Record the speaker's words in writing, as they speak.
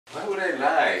Why would I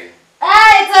lie?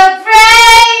 Ah, it's a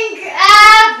prank!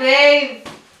 Ah, babe!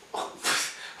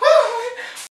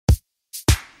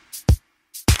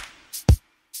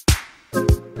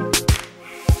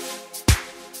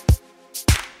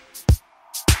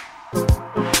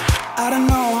 I don't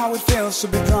know how it feels to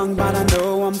be drunk, but I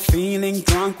know I'm feeling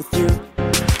drunk with you.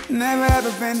 Never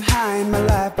ever been high in my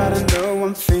life, but I know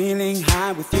I'm feeling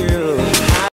high with you.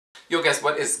 Yo guys,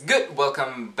 what is good?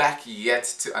 Welcome back yet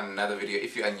to another video.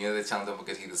 If you are new to the channel, don't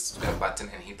forget to hit the subscribe button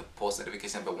and hit the post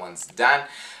notification bell once done.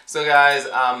 So guys,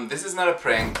 this is not a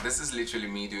prank. This is literally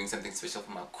me doing something special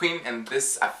for my queen, and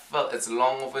this, I felt it's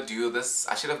long overdue.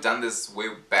 I should have done this way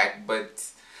back, but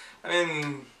I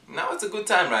mean, now it's a good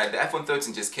time, right? The iPhone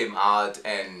 13 just came out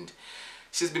and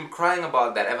she's been crying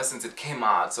about that ever since it came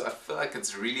out, so I feel like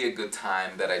it's really a good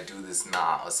time that I do this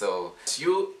now. So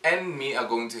you and me are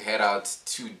going to head out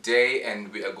today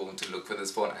and we are going to look for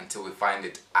this phone until we find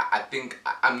it. I think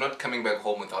I'm not coming back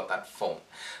home without that phone.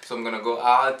 So I'm gonna go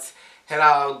out, head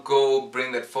out, go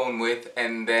bring that phone with,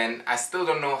 and then I still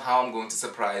don't know how I'm going to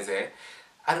surprise her.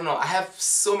 I don't know, I have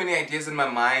so many ideas in my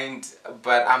mind,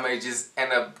 but I might just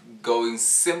end up going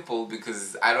simple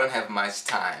because I don't have much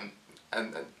time.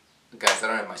 And guys, I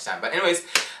don't have much time, but anyways,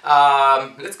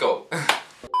 let's go.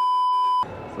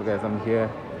 So guys, I'm here.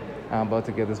 I'm about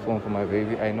to get this phone for my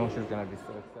baby. I know she's gonna be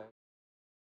so excited.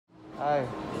 Hi.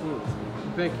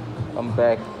 I'm back. I'm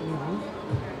back.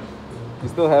 You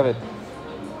still have it?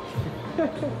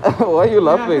 Why are you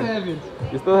laughing? Yeah, I have it.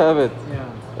 You still have it?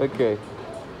 Yeah. Okay.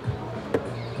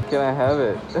 Can I have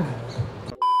it?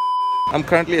 I'm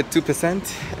currently at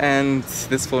 2% and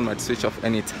this phone might switch off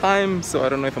any time, so I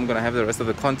don't know if I'm gonna have the rest of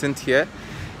the content here,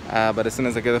 but as soon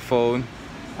as I get the phone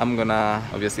I'm gonna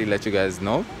obviously let you guys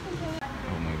know.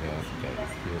 Oh my god, guys,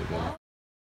 here we go.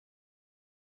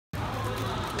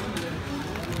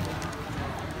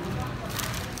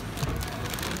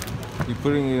 You're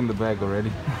putting it in the bag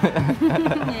already.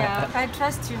 Yeah, I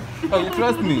trust you. Oh, you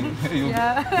trust me? You'll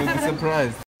Yeah. be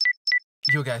surprised.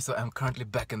 Yo guys, so I'm currently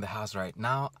back in the house right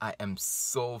now. I am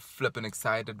so flippin'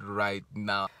 excited right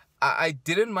now. I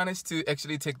didn't manage to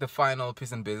actually take the final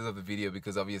piece and pieces of the video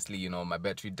because obviously, you know, my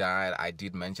battery died. I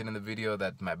did mention in the video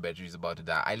that my battery is about to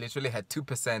die. I literally had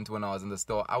 2% when I was in the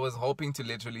store. I was hoping to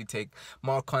literally take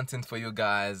more content for you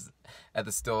guys at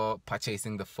the store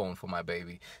purchasing the phone for my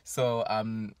baby. So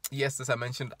yes, as I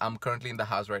mentioned, I'm currently in the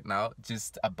house right now,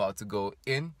 just about to go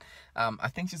in. I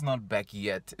think she's not back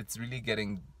yet. It's really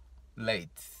getting late,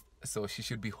 so she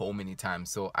should be home anytime,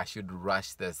 so I should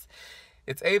rush this.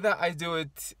 It's either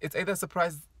it's either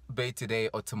surprise bait today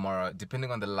or tomorrow,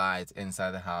 depending on the light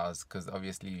inside the house, because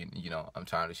obviously, you know, I'm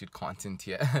trying to shoot content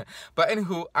here. But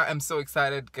anywho, I am so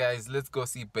excited, guys. Let's go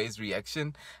see Bay's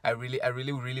reaction. I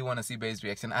really want to see Bay's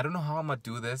reaction. I don't know how I'm gonna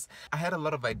do this. I had a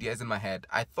lot of ideas in my head.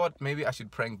 I thought maybe I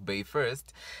should prank Bay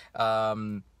first,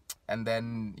 and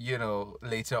then, you know,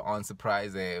 later on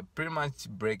surprise her, pretty much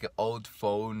break an old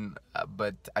phone,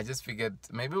 but I just figured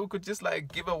maybe we could just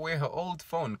like give away her old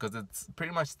phone because it's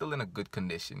pretty much still in a good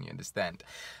condition, you understand?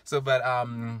 So but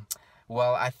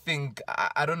well, I think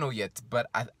I don't know yet, but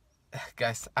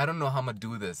guys, I don't know how I'm gonna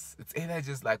do this. It's either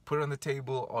just like put it on the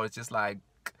table or it's just like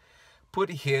put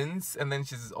hints, and then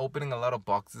she's opening a lot of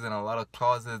boxes and a lot of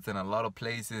closets and a lot of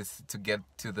places to get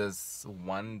to this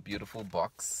one beautiful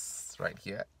box right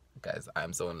here. Guys,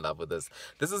 I'm so in love with this.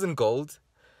 This is in gold,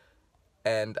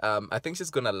 and I think she's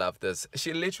gonna love this.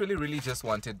 She literally really just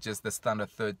wanted just the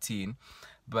standard 13,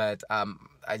 but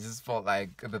I just felt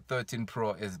like the 13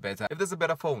 Pro is better. If there's a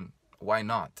better phone, why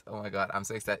not? Oh my god, I'm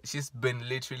so excited. She's been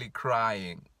literally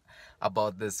crying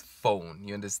about this phone,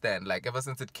 you understand? Like ever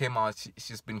since it came out,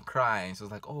 she's been crying. She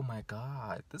was like, oh my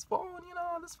god, this phone, you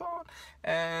know, this phone.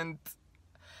 And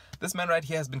this man right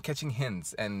here has been catching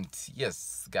hints, and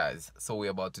yes, guys, so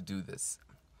we're about to do this.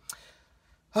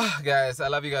 Guys, I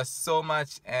love you guys so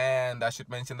much, and I should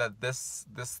mention that this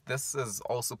is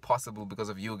also possible because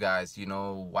of you guys, you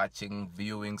know, watching,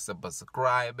 viewing,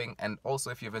 subscribing, and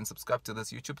also if you haven't subscribed to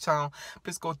this YouTube channel,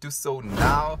 please go do so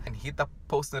now and hit the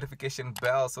post notification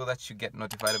bell so that you get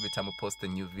notified every time we post a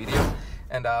new video.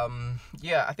 And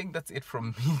yeah, I think that's it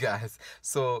from me, guys.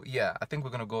 So yeah, I think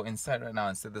we're gonna go inside right now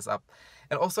and set this up.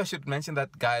 And also I should mention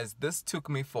that, guys, this took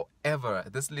me forever.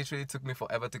 This literally took me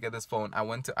forever to get this phone. I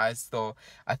went to iStore.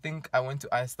 I think I went to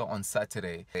iStore on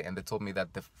Saturday, and they told me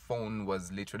that the phone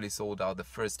was literally sold out the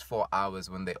first 4 hours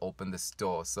when they opened the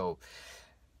store. So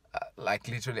like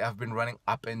literally I've been running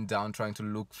up and down trying to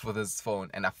look for this phone,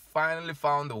 and I finally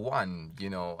found the one. You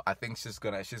know, I think she's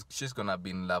gonna be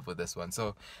in love with this one.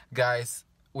 So guys,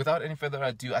 without any further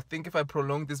ado, I think if I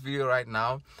prolong this video right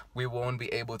now, we won't be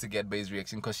able to get Bay's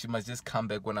reaction because she must just come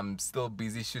back when I'm still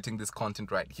busy shooting this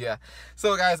content right here.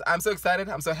 So guys, I'm so excited.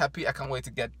 I'm so happy. I can't wait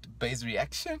to get Bay's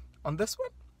reaction on this one.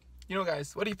 You know,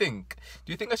 guys, what do you think?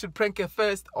 Do you think I should prank her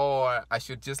first, or I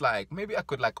should just like, maybe I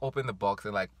could like open the box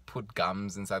and like put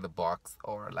gums inside the box,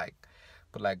 or like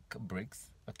put like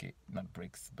bricks, okay, not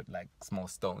bricks, but like small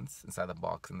stones inside the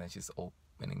box, and then she's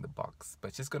opening the box.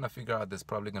 But she's gonna figure out there's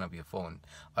probably gonna be a phone,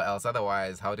 or else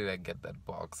otherwise, how did I get that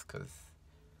box? Because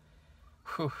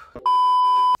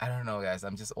I don't know, guys,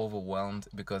 I'm just overwhelmed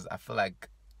because I feel like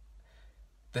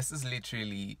this is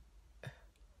literally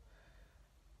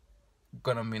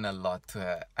gonna mean a lot to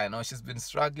her. I know she's been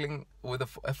struggling with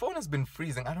her phone has been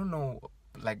freezing. I don't know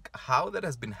like how that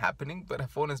has been happening, but her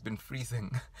phone has been freezing.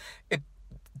 It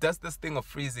does this thing of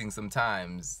freezing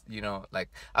sometimes, you know, like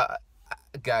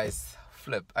guys,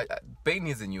 flip. Bay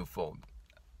needs a new phone.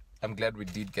 I'm glad we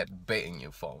did get Bay a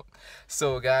new phone.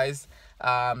 So guys,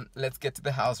 let's get to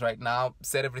the house right now,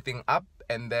 set everything up,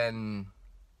 and then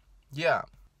yeah,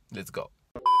 let's go.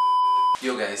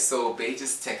 Yo guys, so Bay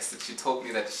just texted. She told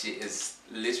me that she is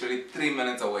literally 3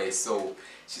 minutes away, so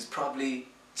she's probably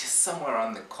just somewhere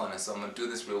around the corner. So I'm gonna do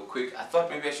this real quick. I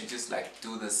thought maybe I should just like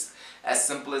do this as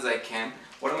simple as I can.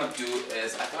 What I'm gonna do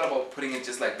is, I thought about putting it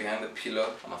just like behind the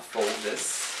pillow. I'm gonna fold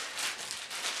this.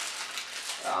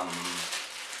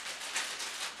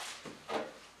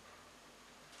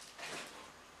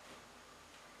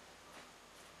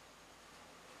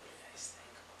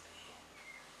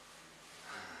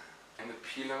 And the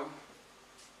pillow.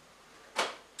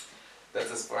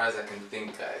 That's as far as I can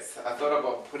think, guys. I thought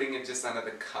about putting it just under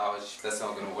the couch. That's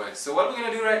not gonna work. So what we're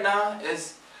gonna do right now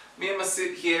is me and my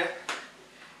sit here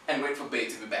and wait for Bay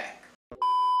to be back.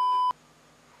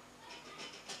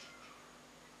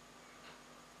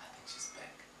 I think she's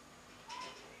back.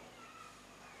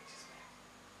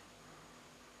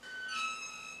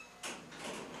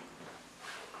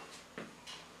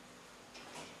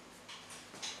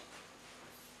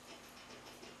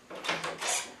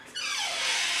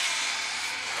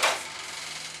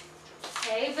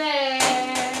 Hey,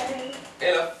 babe.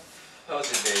 Hey, love. How's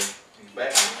your day? You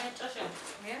back?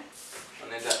 Yeah?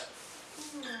 When is that?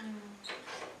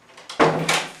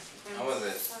 How was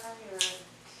it?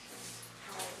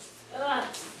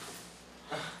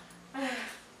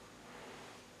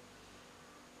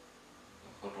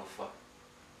 What the fuck?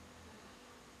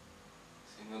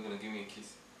 So you're not gonna give me a kiss?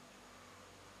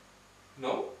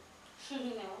 No?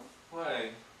 No.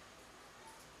 Why?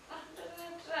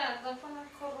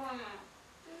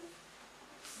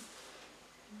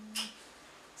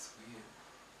 It's weird.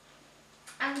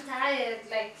 I'm tired,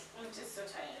 like, I'm just so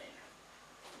tired.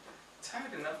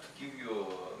 Tired enough to give you a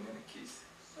mini kiss.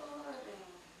 Sorry.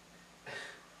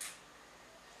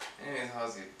 Anyways,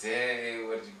 how's your day?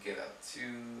 What did you get up to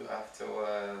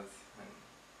afterwards?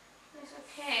 It's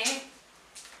okay.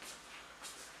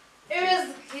 It was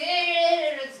good.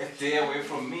 It was A day away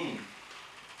from me.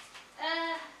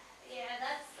 Yeah,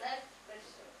 that's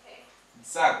okay. It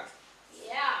sucked.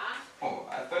 Yeah. Oh,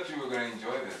 I thought you were gonna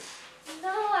enjoy this. No,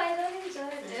 I don't enjoy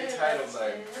Aren't it. you tired of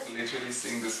like literally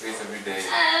seeing this face every day?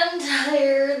 I'm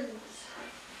tired.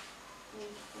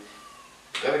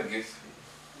 Got a gift for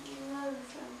you. No. No.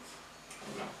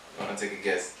 You wanna take a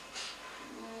guess?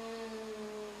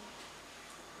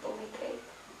 Okay.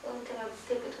 Don't can I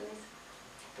take it on this?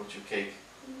 Bought you cake.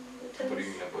 What do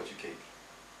you mean I bought you cake?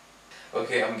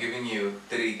 Okay, I'm giving you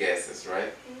 3 guesses,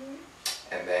 right?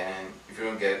 And then if you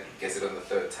don't guess it on the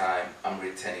 3rd time, I'm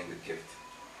returning the gift.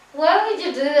 Why would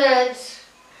you do that?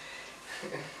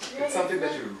 It's something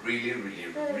that you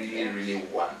really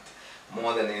want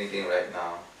more than anything right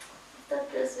now. That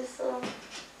dress is so.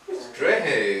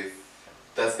 Dress.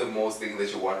 That's the most thing that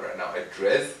you want right now. A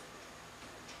dress,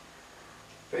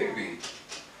 baby.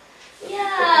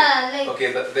 Yeah, like.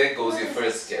 Okay, there goes your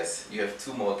first guess. You have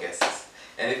 2 more guesses,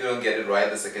 and if you don't get it right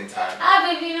the second time,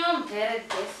 Baby, you know I'm bad at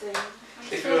guessing.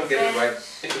 if you don't get it right the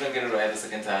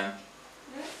second time,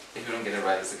 if you don't get it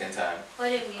right the second time, What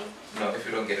do you mean? no, if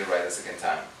you don't get it right the second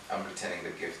time, I'm returning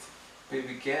the gift.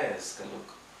 Baby, guess.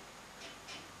 Look.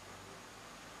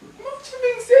 I'm not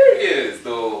being serious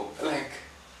though. Like.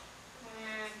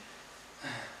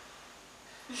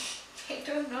 I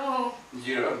don't know.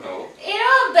 You don't know. You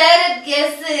know I'm bad at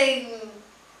guessing.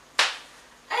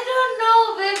 I don't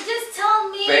know, babe. Just tell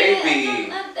me.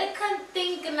 Baby. I can't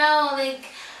think now. Like,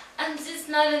 I'm just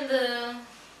not in the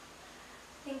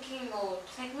thinking mode.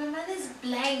 Like, my mind is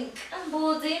blank. I'm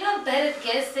bored. You know I'm bad at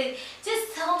guessing.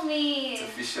 Just tell me. It's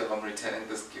official. I'm returning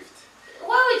this gift.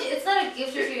 Why would you? It's not a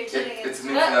gift if you're returning it. It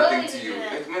means What nothing would to do you.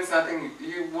 that? It means nothing.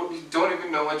 You don't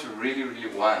even know what you really,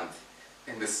 really want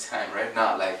in this time right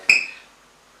now. Like,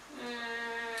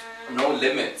 no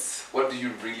limits. What do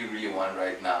you really, really want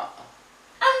right now?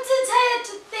 I'm too tired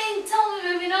to think. Tell me,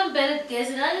 maybe not better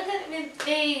guessing. I can't even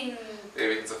think.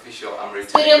 Baby, it's official. I'm returning.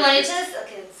 Studio the monitors? gift.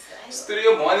 Okay,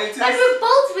 Studio monitors? but we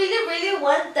both really, really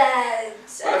want that.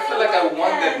 But I feel like I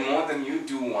want that more than you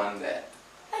do want that.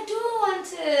 I do want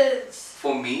it.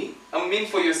 For me? I mean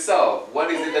for yourself.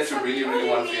 What is it that you really, really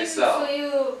want for yourself? For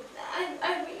you,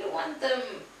 I really want them.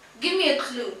 Give me a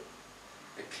clue.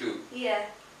 A clue? Yeah.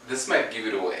 This might give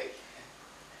it away.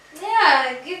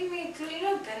 Yeah, give me a clue. You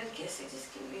know better guessing.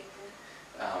 Just give me a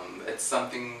clue. It's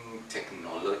something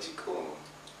technological.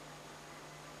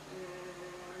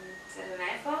 Is it an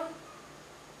iPhone?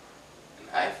 An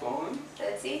iPhone?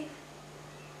 13?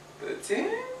 13?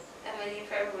 I mean, you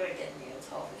probably would have given me a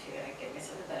 12 if you're going to give me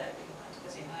something that I really want,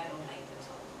 because you know I don't like the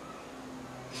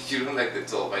 12. You don't like the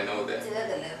 12, I know that. Is it like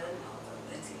 11 or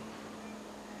 13?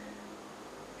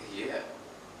 Yeah.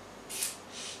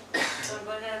 So I'm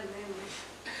going to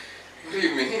What do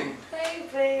you mean?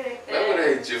 play like that. Why would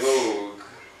I joke?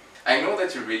 I know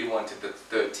that you really wanted the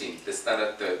 13, the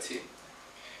standard 13.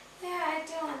 Yeah, I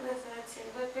do want the 13,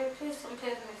 but babe, please don't play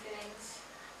with my feelings.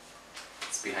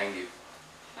 It's behind you.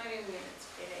 What do you mean it's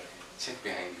behind me? Check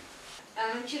behind you.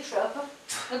 I'm a cute rapper.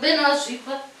 I've been all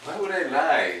sweeper. Why would I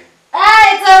lie? Ah,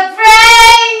 it's a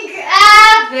prank!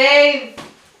 Ah, babe.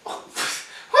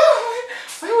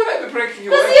 Why would I be breaking you?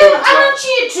 Because you, I'm a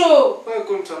cheater. Why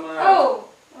couldn't I lie? Oh.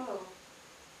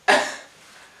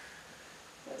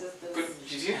 What is this? But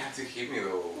you didn't have to hit me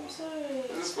though. I'm sorry.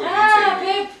 This is for Ah, hitting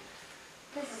me. babe.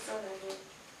 This is so heavy.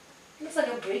 Looks like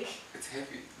a brick. It's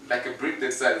heavy. Like a brick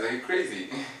that size. Are you crazy?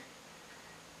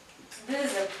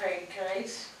 This is a prank,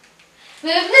 right?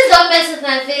 Babe, please don't mess with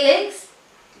my feelings.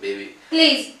 Baby,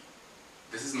 Please.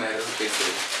 this is my little face.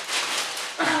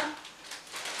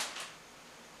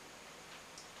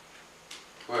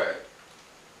 What?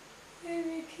 Babe,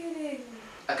 you're kidding.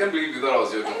 I can't believe you thought I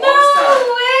was joking all No this time.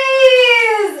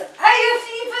 ways! Are you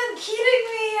even kidding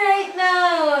me right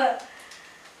now?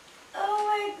 Oh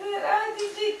my god, how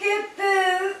did you get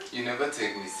this? You never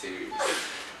take me serious.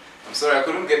 I'm sorry, I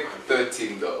couldn't get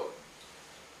 13 though.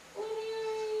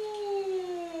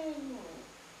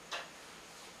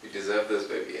 You deserve this,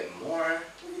 baby, and more,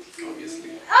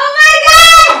 obviously. Oh my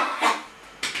god!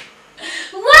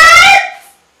 What?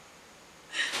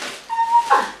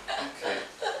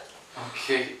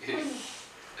 Okay.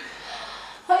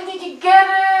 How did you get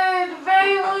it?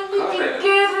 Babe, how did you it.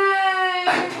 get it? I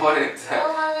bought it. Oh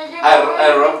my god,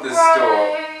 I robbed the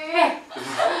store.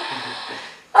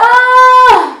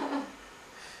 Oh!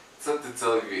 It's not to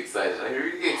tell you excited. Are you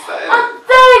really excited? I'm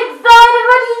so excited!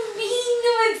 What do you mean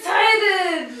I'm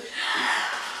excited?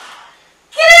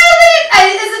 Get out of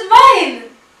it! Is it mine?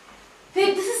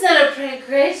 Babe, this is not a prank,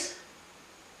 right?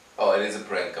 Oh, it is a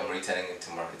prank. I'm returning it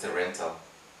tomorrow. It's a rental.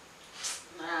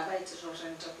 Nah, but it's a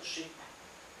rental for shit.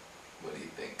 What do you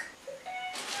think?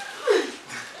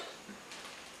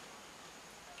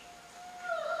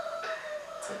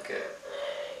 It's okay.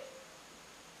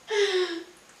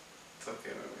 It's okay,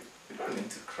 baby. You don't need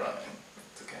to cry.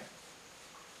 It's okay.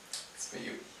 It's for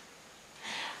you.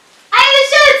 Are you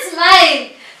sure it's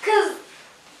mine? Cause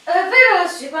I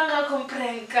was cheap and I'll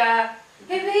prank.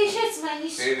 Baby, are you sure it's mine?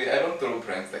 Baby, I don't throw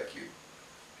pranks like you.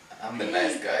 I'm the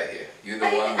nice guy here. You're the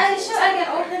one who's Are you sure I can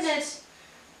throwing open pranks. it?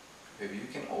 Baby, you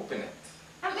can open it.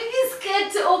 I'm really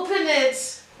scared to open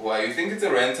it. Why? You think it's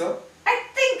a rental? I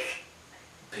think.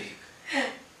 Babe.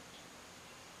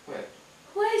 What?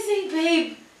 Why are you saying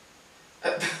babe?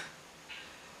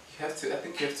 You have to, I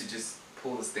think you have to just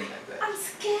pull this thing like that. I'm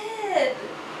scared.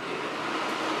 Yeah.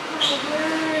 My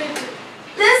word.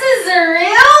 This is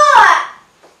real?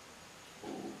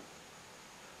 Ooh.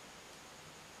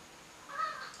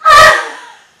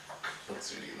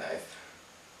 Looks really nice.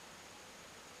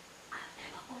 I've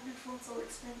never owned a phone so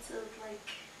expensive. Like,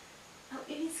 I'm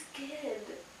really scared.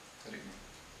 What do you mean?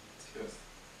 It's yours.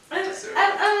 You deserve it.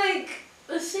 I'm like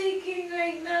shaking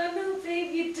right now. No,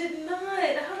 babe, you did not.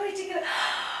 How do I take it?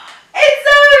 It's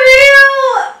so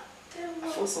real! Damn,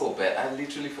 I feel so bad. I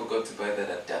literally forgot to buy that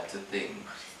adapter thing.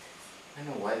 I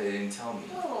don't know why they didn't tell me.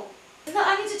 no. No,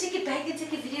 I need to take it back and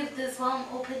take a video of this while I'm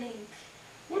opening.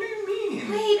 What do you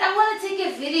mean? Wait, I want to take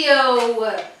a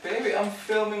video. Baby, I'm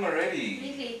filming already.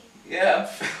 Really? Yeah, I'm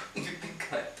filming. You think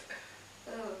that?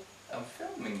 Oh. I'm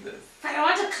filming this. But I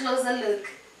want a closer look.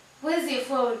 Where's your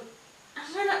phone? I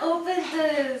want to open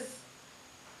this.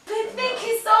 Babe, thank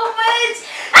you so much.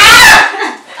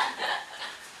 Ah!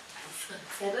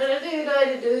 I don't know what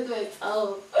to do with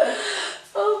myself.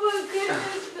 Oh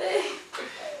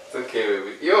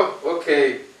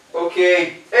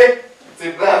Okay. Hey, it's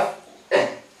enough.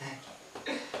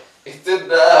 It's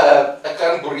enough. I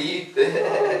can't breathe. I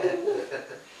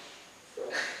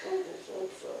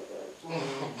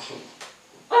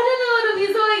don't know how to be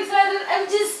so excited. I'm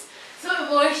just so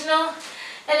emotional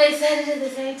and excited at the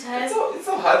same time. It's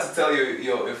so hard to tell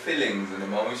your feelings and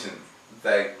emotions. It's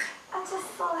like I'm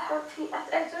just so happy.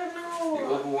 I don't know. you're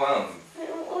overwhelmed.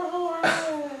 I'm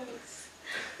overwhelmed.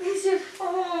 Where's your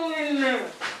phone?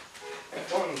 My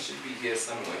phone should be here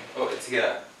somewhere. Oh, it's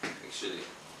here, actually.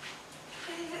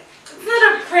 It's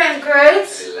not a prank, right?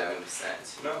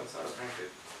 11%. No, it's not a prank.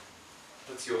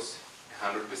 That's yours.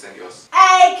 100% yours.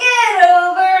 I get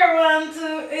over run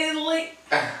to Italy.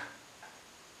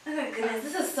 Oh my goodness,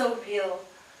 this is so real.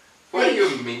 What do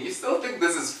you mean? You still think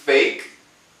this is fake?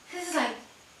 This is like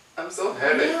I'm so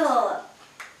hurt. real.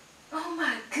 Oh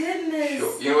my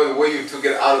goodness. You know the way you took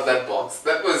it out of that box?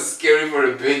 That was scary for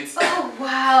a bit. Oh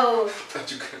wow.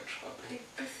 Thought you could drop it.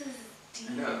 This is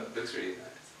deep. No, it looks really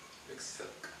nice. Looks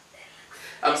silk.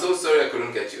 I'm so sorry I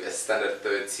couldn't get you a standard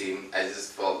 13. I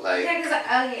just felt like... Yeah, because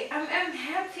I'm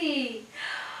happy.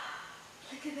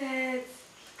 Look at that.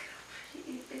 Look how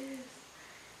pretty it is.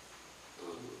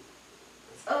 Ooh,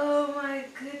 Oh my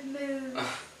goodness.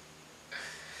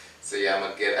 so yeah, I'm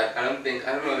gonna get... I don't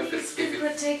know if it's... Skin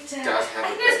protector. does have I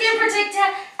a need a skin battery. protector.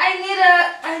 I need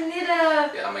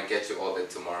a... Yeah, I'm gonna get you all that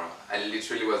tomorrow. I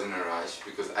literally was in a rush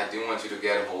because I didn't want you to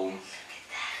get home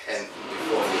and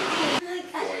before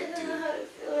Like, I don't know how to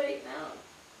feel right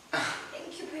now.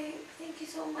 Thank you, babe. Thank you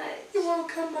so much. You're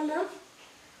welcome, my love.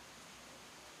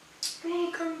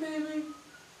 Welcome, baby.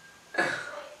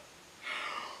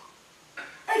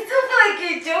 I still feel like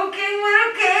you're joking, but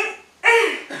okay.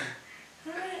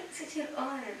 How do I switch it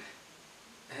on?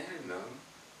 I don't know.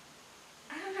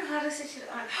 I don't know how to switch it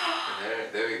on.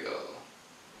 There we go.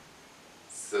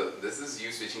 So this is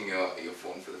you switching your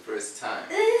phone for the first time.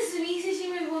 This is me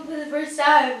switching my phone for the first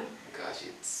time. Gosh,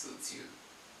 it suits you.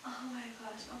 Oh my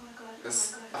gosh, oh my gosh,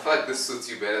 This, oh my I gosh. feel like this suits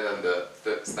you better than the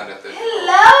standard 30.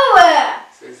 Hello!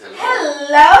 Says hello.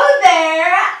 Hello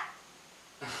there!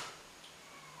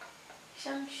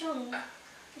 Shang Shung.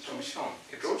 Shong Shong.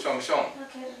 It wrote Shong Shong.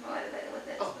 Okay, I don't know what that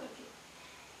is. Oh. Okay.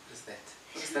 What is that?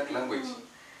 What is that language?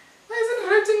 Why is it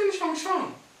written in Shong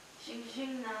Shong? Shing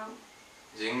Shing now.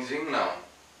 Jing Jing now.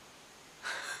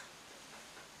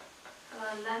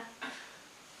 Hola.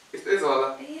 Is this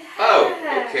all? Yeah.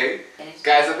 Oh, okay.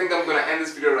 Guys, I think I'm gonna end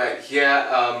this video right here.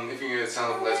 If you're new to the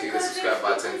channel, let's hit the subscribe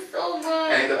button. So much.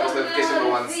 And hit the post notification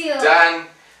bell once feel. done.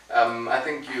 I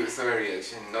think you saw a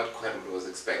reaction, not quite what I was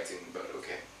expecting, but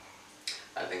okay.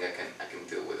 I think I can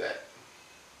deal with that.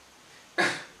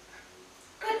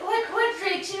 What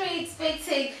reaction are you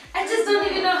expecting? I just don't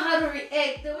even know how to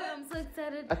react. The way I'm so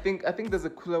excited. I think there's a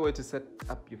cooler way to set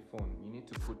up your phone. You need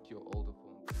to put your older